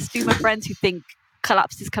environmentalist doomer friends who think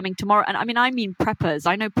collapse is coming tomorrow. And I mean preppers.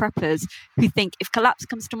 I know preppers who think if collapse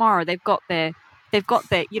comes tomorrow, they've got their,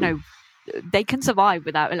 they can survive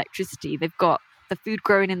without electricity. They've got the food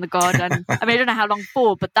growing in the garden. I don't know how long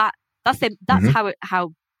for, but that's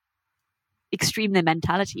how extreme their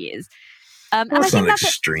mentality is. And that's not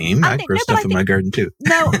extreme. I grow stuff in my garden too.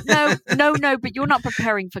 No. But you're not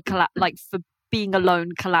preparing for collapse, like for being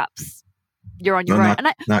alone. Collapse. You're on your own.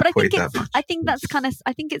 I think it's kind of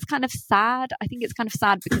sad. I think it's kind of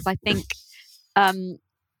sad because I think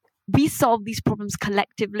we solve these problems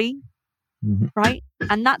collectively, right?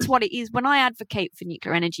 And that's what it is. When I advocate for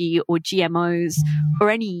nuclear energy or GMOs or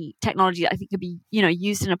any technology that I think could be,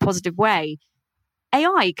 used in a positive way,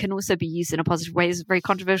 AI can also be used in a positive way. It's a very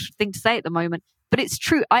controversial thing to say at the moment, but it's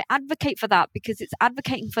true. I advocate for that because it's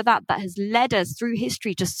advocating for that has led us through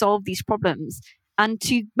history to solve these problems and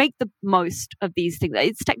to make the most of these things.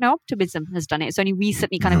 It's techno-optimism has done it. It's only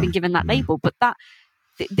recently kind of been given that label, but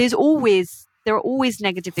there are always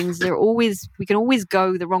negative things. We can always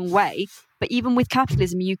go the wrong way. But even with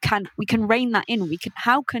capitalism, we can rein that in.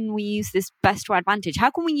 How can we use this best to our advantage? How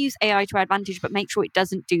can we use AI to our advantage, but make sure it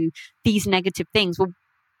doesn't do these negative things? Well,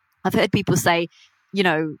 I've heard people say,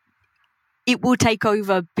 it will take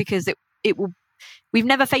over because it will. We've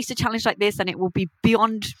never faced a challenge like this, and it will be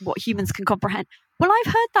beyond what humans can comprehend. Well,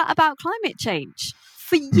 I've heard that about climate change.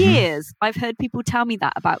 For years, I've heard people tell me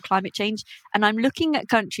that about climate change, and I'm looking at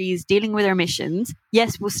countries dealing with their emissions.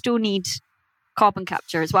 Yes, we'll still need carbon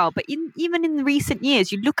capture as well, but even in the recent years,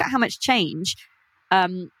 you look at how much change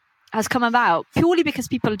has come about purely because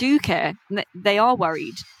people do care, and they are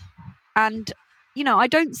worried. And, I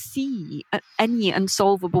don't see any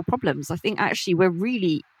unsolvable problems. I think actually we're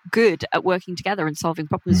really good at working together and solving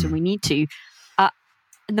problems when we need to.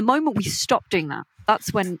 And the moment we stop doing that,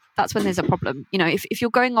 that's when there's a problem. If you're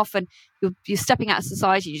going off and you're stepping out of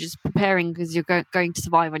society, you're just preparing because you're going to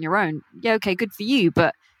survive on your own. Yeah, okay, good for you.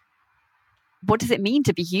 But what does it mean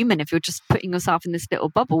to be human if you're just putting yourself in this little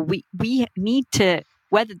bubble? We need to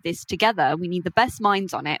weather this together. We need the best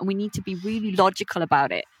minds on it, and we need to be really logical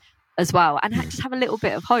about it as well, and just have a little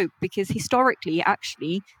bit of hope, because historically,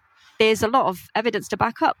 actually, there's a lot of evidence to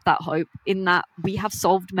back up that hope in that we have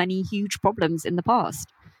solved many huge problems in the past.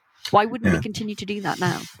 Why wouldn't we continue to do that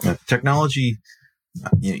now? Technology,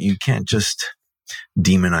 you can't just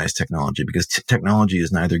demonize technology, because technology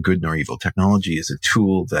is neither good nor evil. Technology is a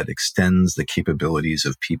tool that extends the capabilities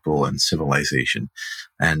of people and civilization.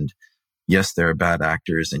 And yes, there are bad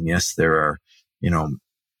actors, and yes, there are,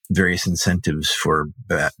 various incentives for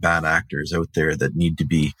bad actors out there that need to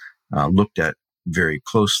be looked at very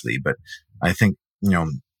closely. But I think,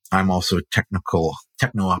 I'm also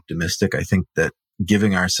techno-optimistic. I think that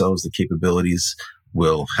giving ourselves the capabilities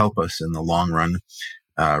will help us in the long run.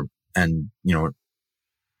 And,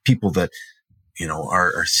 people that,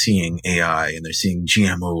 are seeing AI and they're seeing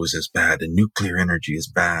GMOs as bad and nuclear energy as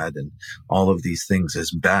bad and all of these things as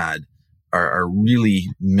bad are really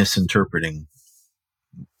misinterpreting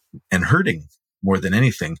and hurting more than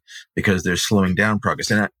anything, because they're slowing down progress.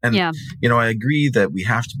 And I agree that we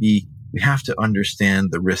have to understand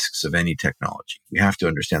the risks of any technology. We have to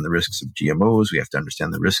understand the risks of GMOs. We have to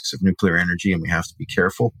understand the risks of nuclear energy, and we have to be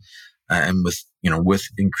careful. And with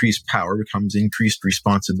increased power comes increased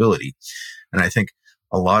responsibility. And I think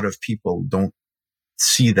a lot of people don't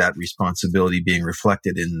see that responsibility being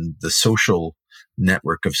reflected in the social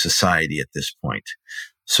network of society at this point.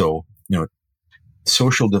 So,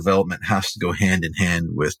 social development has to go hand in hand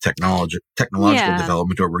with technological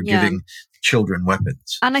development, or we're giving children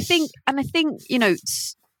weapons. And I think,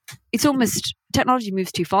 it's almost, technology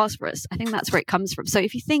moves too fast for us. I think that's where it comes from. So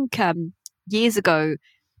if you think years ago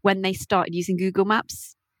when they started using Google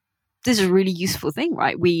Maps, this is a really useful thing,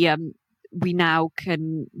 right? We now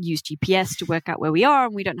can use GPS to work out where we are,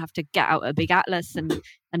 and we don't have to get out a big atlas and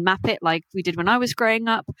map it like we did when I was growing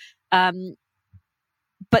up.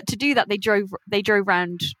 But to do that, they drove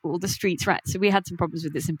around all the streets, right? So we had some problems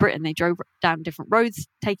with this in Britain. They drove down different roads,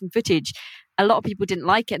 taking footage. A lot of people didn't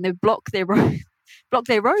like it, and they blocked their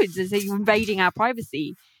roads as they were invading our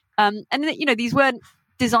privacy. And these weren't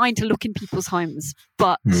designed to look in people's homes,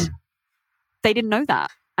 but they didn't know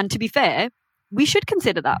that. And to be fair, we should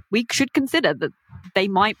consider that. We should consider that they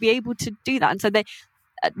might be able to do that. And so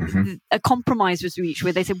a compromise was reached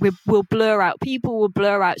where they said we'll blur out people, we'll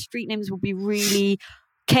blur out street names, we'll be really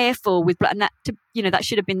careful with, and that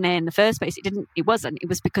should have been there in the first place. It wasn't. It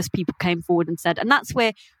was because people came forward and said, and that's where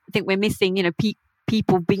I think we're missing,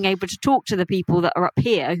 people being able to talk to the people that are up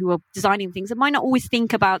here who are designing things and might not always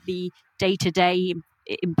think about the day-to-day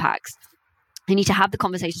impacts. You need to have the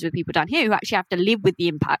conversations with people down here who actually have to live with the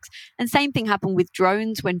impacts. And same thing happened with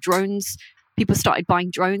drones. When people started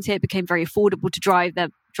buying drones here, it became very affordable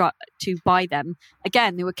to buy them.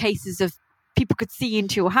 Again, there were cases of people could see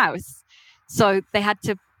into your house. So they had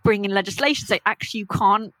to bring in legislation saying, actually, you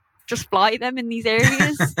can't just fly them in these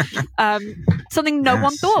areas. Something no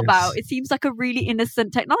one thought about. It seems like a really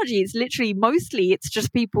innocent technology. It's literally it's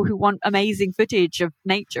just people who want amazing footage of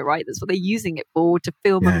nature, right? That's what they're using it for, to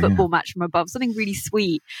film a football match from above. Something really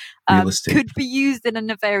sweet could be used in a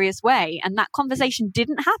nefarious way. And that conversation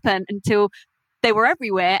didn't happen until they were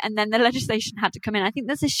everywhere, and then the legislation had to come in. I think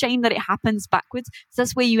that's a shame that it happens backwards. So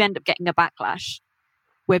that's where you end up getting a backlash,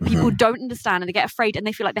 where people don't understand and they get afraid and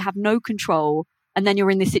they feel like they have no control. And then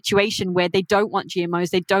you're in this situation where they don't want GMOs,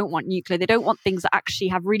 they don't want nuclear, they don't want things that actually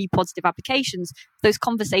have really positive applications. Those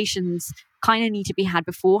conversations kind of need to be had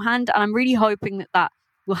beforehand. And I'm really hoping that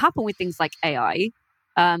will happen with things like AI,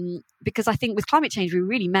 because I think with climate change, we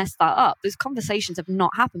really messed that up. Those conversations have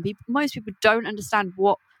not happened. Most people don't understand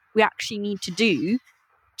what we actually need to do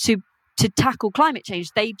to tackle climate change.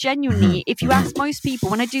 They genuinely, if you ask most people,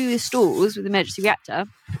 when I do the stores with Emergency Reactor,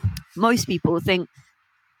 most people think,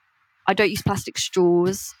 I don't use plastic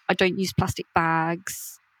straws. I don't use plastic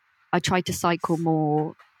bags. I try to cycle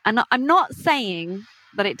more. And I'm not saying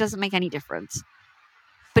that it doesn't make any difference.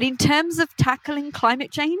 But in terms of tackling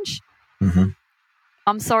climate change,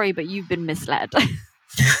 I'm sorry, but you've been misled.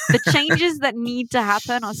 The changes that need to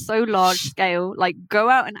happen are so large scale. Like, go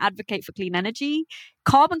out and advocate for clean energy.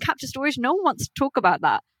 Carbon capture storage, no one wants to talk about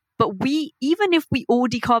that. But even if we all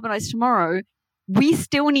decarbonize tomorrow, we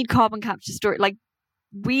still need carbon capture storage. Like,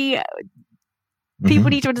 people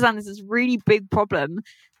need to understand this is a really big problem,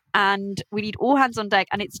 and we need all hands on deck.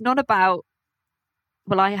 And it's not about,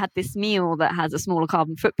 well, I had this meal that has a smaller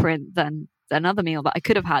carbon footprint than another meal that I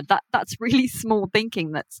could have had. That's really small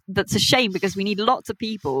thinking. That's a shame, because we need lots of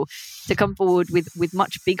people to come forward with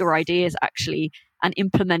much bigger ideas actually, and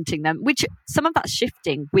implementing them, which some of that's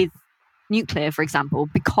shifting with nuclear, for example,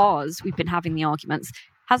 because we've been having the arguments.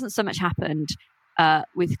 Hasn't so much happened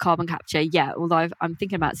with carbon capture yet, although I'm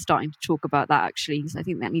thinking about starting to talk about that actually, because I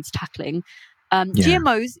think that needs tackling.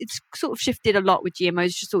 GMOs, it's sort of shifted a lot with GMOs.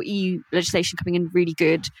 Just saw EU legislation coming in really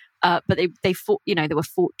good, but they fought, they were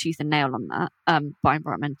fought tooth and nail on that by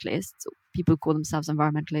environmentalists, or people who call themselves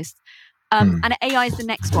environmentalists. And AI is the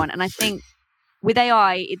next one. And I think with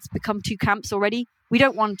AI, it's become two camps already. We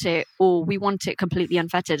don't want it, or we want it completely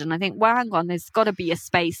unfettered. And I think, well, hang on, there's got to be a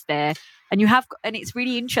space there. And it's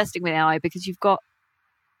really interesting with AI, because you've got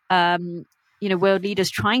world leaders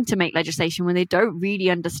trying to make legislation when they don't really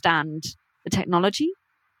understand the technology.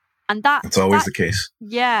 And that's always the case.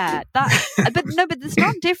 Yeah. but it's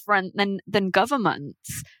not different than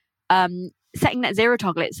governments setting net zero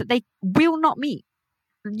targets that they will not meet.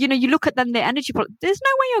 You look at them, their energy policy, there's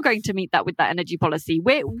no way you're going to meet that with that energy policy.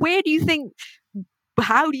 Where do you think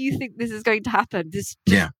how do you think this is going to happen?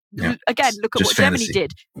 Again, look at what fantasy. Germany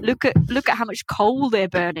did. Look at how much coal they're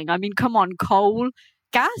burning. I mean, come on, coal,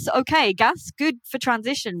 gas. Okay, gas, good for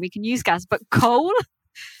transition. We can use gas, but coal.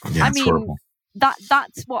 Yeah, it's horrible.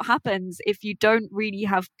 That's what happens if you don't really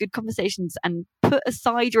have good conversations and put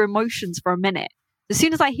aside your emotions for a minute. As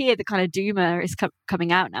soon as I hear the kind of doomer is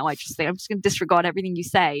coming out now, I just think I'm just going to disregard everything you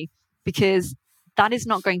say, because that is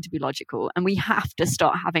not going to be logical. And we have to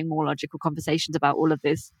start having more logical conversations about all of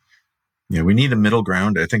this. Yeah, we need a middle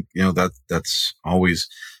ground. I think, that's always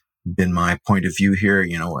been my point of view here,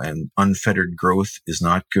 and unfettered growth is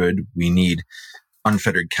not good. We need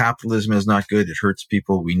unfettered capitalism is not good. It hurts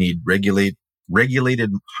people. We need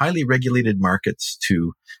highly regulated markets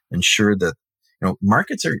to ensure that,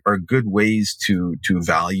 markets are good ways to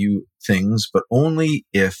value things, but only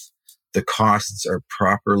if the costs are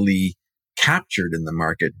properly captured in the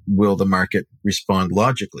market will the market respond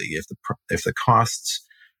logically. If the costs,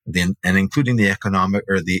 and including the economic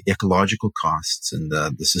or the ecological costs and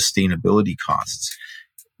the sustainability costs,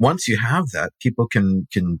 once you have that, people can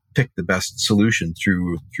pick the best solution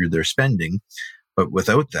through their spending. But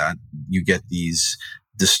without that, you get these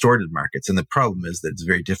distorted markets. And the problem is that it's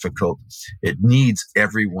very difficult. It needs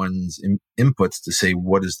everyone's inputs to say,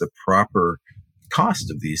 what is the proper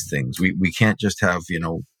cost of these things? We can't just have,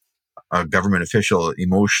 a government official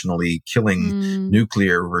emotionally killing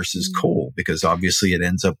nuclear versus coal, because obviously it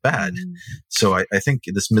ends up bad. So I think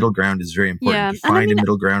this middle ground is very important, to find a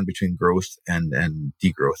middle ground between growth and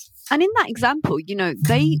degrowth. And in that example,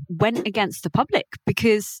 they went against the public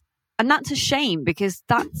and that's a shame, because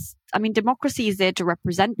democracy is there to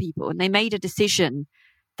represent people, and they made a decision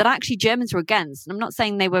that actually Germans were against. And I'm not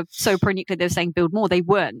saying they were so pro-nuclear, they were saying build more. They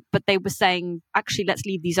weren't, but they were saying, actually, let's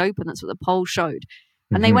leave these open. That's what the poll showed.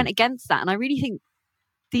 And they went against that. And I really think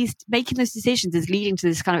making those decisions is leading to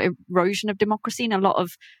this kind of erosion of democracy in a lot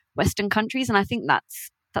of Western countries. And I think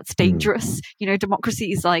that's dangerous.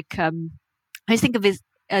 Democracy is like, I just think of it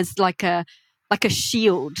as like a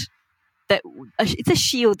shield it's a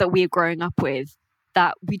shield that we're growing up with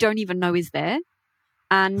that we don't even know is there.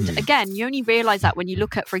 And again, you only realize that when you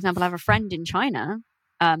look at, for example, I have a friend in China.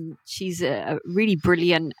 She's a really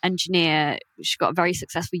brilliant engineer. She's got a very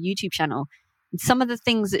successful YouTube channel. And some of the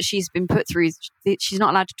things that she's been put through, she's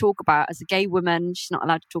not allowed to talk about as a gay woman. She's not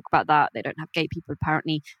allowed to talk about that. They don't have gay people,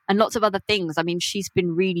 apparently. And lots of other things. I mean, she's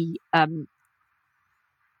been really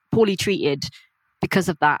poorly treated because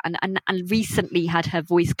of that. And recently had her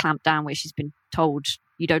voice clamped down, where she's been told,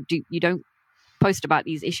 you don't post about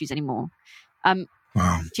these issues anymore.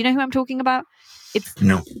 Wow. Do you know who I'm talking about?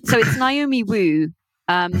 No. So it's Naomi Wu.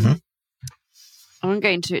 I won't go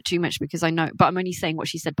into it too much because I know, but I'm only saying what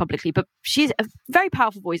she said publicly. But she's a very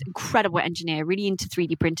powerful voice, incredible engineer, really into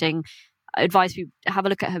 3D printing. I advise people to have a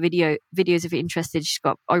look at her videos if you're interested. She's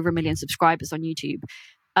got over 1 million subscribers on YouTube.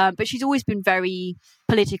 But she's always been very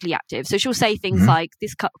politically active. So she'll say things like,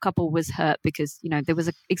 this couple was hurt because, there was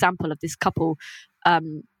an example of this couple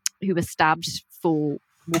who was stabbed for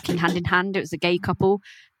walking hand in hand. It was a gay couple.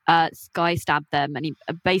 This guy stabbed them, and he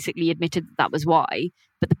basically admitted that was why.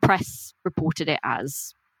 But the press reported it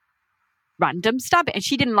as random stabbing, and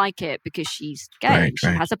she didn't like it because she's gay and she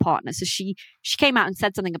has a partner. So she came out and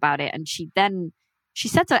said something about it, and she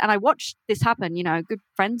said so. And I watched this happen. Good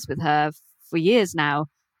friends with her for years now.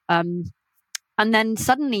 And then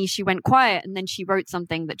suddenly she went quiet, and then she wrote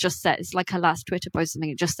something that just says, it's like her last Twitter post,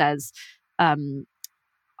 something. It just says,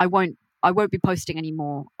 I won't be posting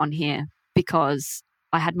anymore on here because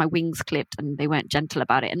I had my wings clipped and they weren't gentle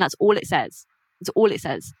about it. And that's all it says. It's all it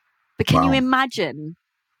says. But can you imagine?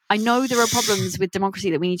 I know there are problems with democracy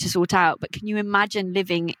that we need to sort out, but can you imagine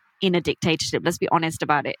living in a dictatorship? Let's be honest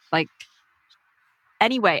about it.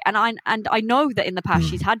 Anyway, and I know that in the past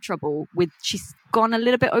she's had trouble she's gone a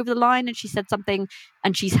little bit over the line, and she said something,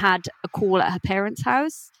 and she's had a call at her parents'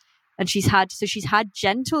 house, and she's had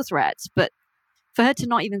gentle threats, but for her to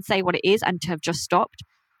not even say what it is and to have just stopped,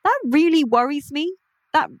 that really worries me.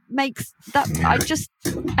 That makes that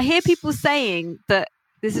I hear people saying that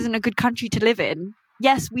this isn't a good country to live in.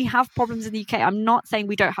 Yes, we have problems in the UK. I'm not saying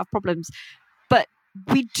we don't have problems, but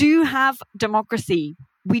we do have democracy.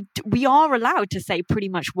 We are allowed to say pretty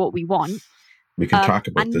much what we want. We can talk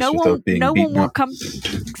about this without being beaten up.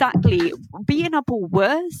 Exactly, beaten up or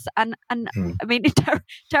worse. And I mean, it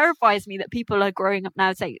terrifies me that people are growing up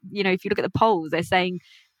now saying, if you look at the polls, they're saying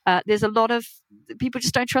there's a lot of people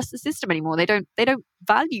just don't trust the system anymore. They don't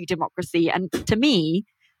value democracy. And to me,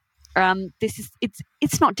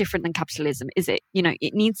 it's not different than capitalism, is it?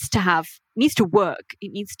 It needs to work.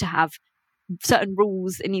 It needs to have certain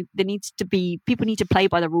rules. There needs to be, people need to play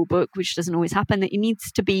by the rule book, which doesn't always happen. It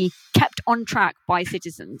needs to be kept on track by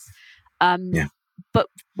citizens. But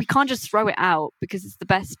we can't just throw it out because it's the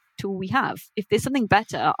best tool we have. If there's something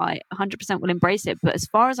better, I 100% will embrace it. But as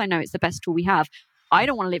far as I know, it's the best tool we have. I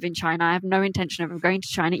don't want to live in China. I have no intention of going to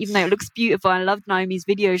China, even though it looks beautiful. I loved Naomi's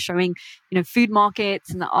videos showing, food markets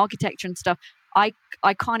and the architecture and stuff. I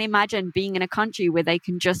can't imagine being in a country where they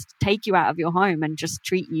can just take you out of your home and just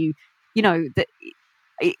treat you, that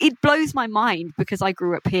it blows my mind because I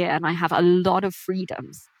grew up here and I have a lot of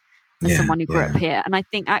freedoms as someone who grew up here. And I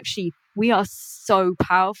think actually we are so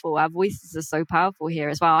powerful. Our voices are so powerful here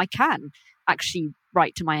as well. I can actually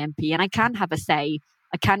write to my MP and I can have a say.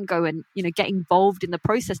 I can go and, get involved in the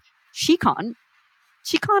process. She can't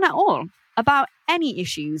at all about any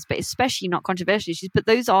issues, but especially not controversial issues. But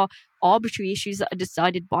those are arbitrary issues that are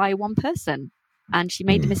decided by one person. And she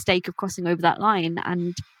made the mistake of crossing over that line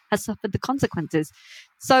and has suffered the consequences.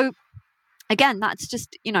 So again, that's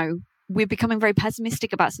just, we're becoming very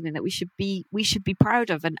pessimistic about something that we should be proud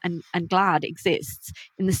of and glad exists,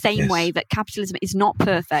 in the same way that capitalism is not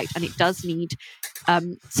perfect and it does need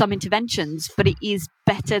some interventions, but it is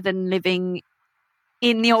better than living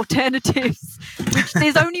in the alternatives, which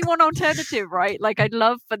there's only one alternative, right? Like, I'd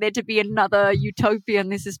love for there to be another utopia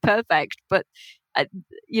and this is perfect, but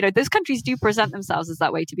those countries do present themselves as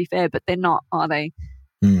that way, to be fair, but they're not, are they?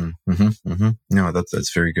 No,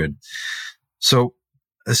 that's very good. So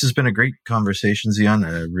this has been a great conversation, Xian.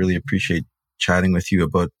 I really appreciate chatting with you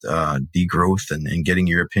about degrowth and getting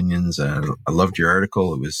your opinions. I loved your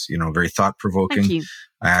article. It was, very thought-provoking. Thank you.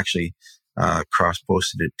 I actually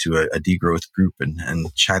cross-posted it to a degrowth group and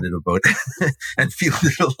chatted about and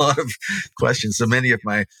fielded a lot of questions. So many of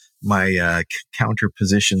my counter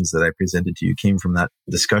positions that I presented to you came from that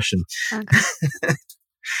discussion. Okay.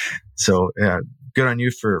 So good on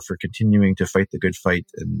you for continuing to fight the good fight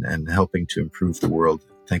and helping to improve the world.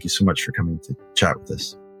 Thank you so much for coming to chat with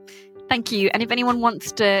us. Thank you. And if anyone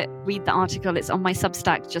wants to read the article, it's on my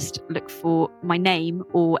Substack. Just look for my name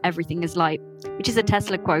or Everything is Light, which is a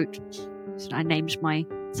Tesla quote. So I named my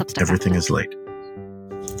Substack. Everything is Light.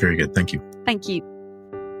 Very good. Thank you. Thank you.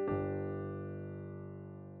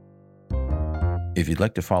 If you'd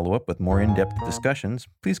like to follow up with more in-depth discussions,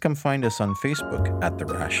 please come find us on Facebook at The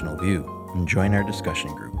Rational View and join our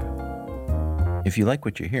discussion group. If you like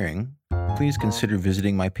what you're hearing, please consider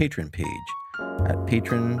visiting my Patreon page at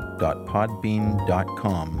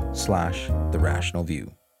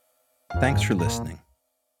patron.podbean.com/therationalview. Thanks for listening.